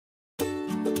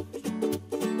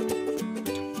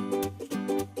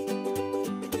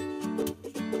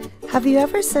Have you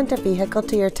ever sent a vehicle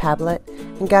to your tablet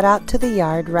and got out to the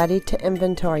yard ready to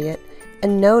inventory it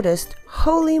and noticed,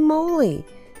 holy moly,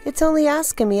 it's only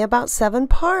asking me about 7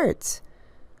 parts?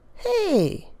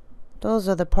 Hey, those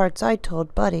are the parts I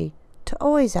told Buddy to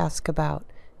always ask about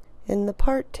in the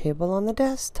part table on the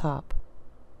desktop.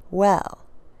 Well,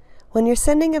 when you're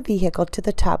sending a vehicle to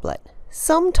the tablet,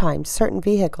 sometimes certain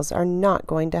vehicles are not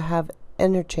going to have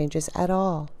interchanges at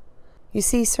all. You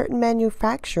see, certain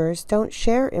manufacturers don't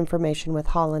share information with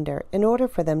Hollander in order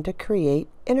for them to create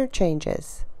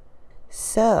interchanges.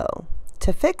 So,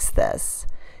 to fix this,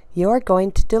 you're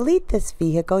going to delete this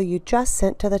vehicle you just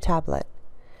sent to the tablet.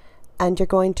 And you're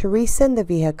going to resend the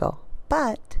vehicle,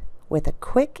 but with a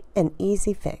quick and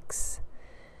easy fix.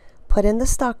 Put in the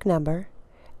stock number,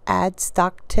 add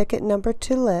stock ticket number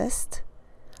to list.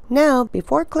 Now,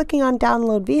 before clicking on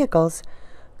Download Vehicles,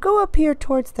 go up here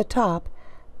towards the top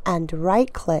and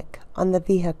right-click on the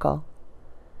vehicle.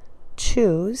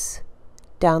 Choose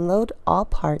Download All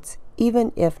Parts,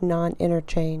 even if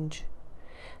non-interchange.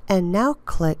 And now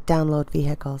click Download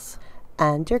Vehicles,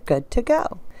 and you're good to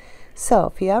go. So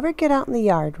if you ever get out in the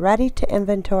yard ready to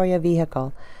inventory a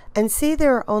vehicle and see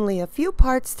there are only a few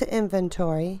parts to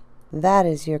inventory, that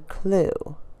is your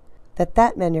clue that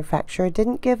that manufacturer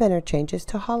didn't give interchanges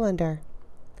to Hollander.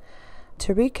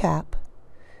 To recap,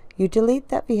 you delete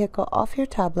that vehicle off your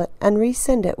tablet and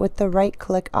resend it with the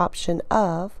right-click option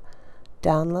of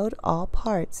Download All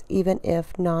Parts, even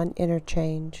if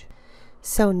non-interchange.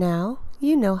 So now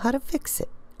you know how to fix it.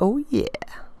 Oh yeah!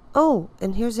 Oh,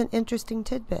 and here's an interesting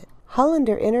tidbit.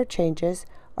 Hollander interchanges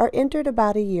are entered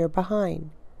about a year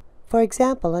behind. For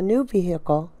example, a new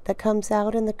vehicle that comes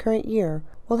out in the current year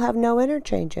will have no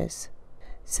interchanges.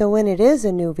 So when it is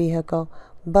a new vehicle,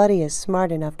 Buddy is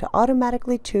smart enough to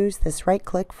automatically choose this right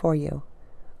click for you.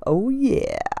 Oh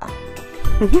yeah!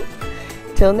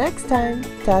 Till next time,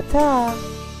 ta-ta!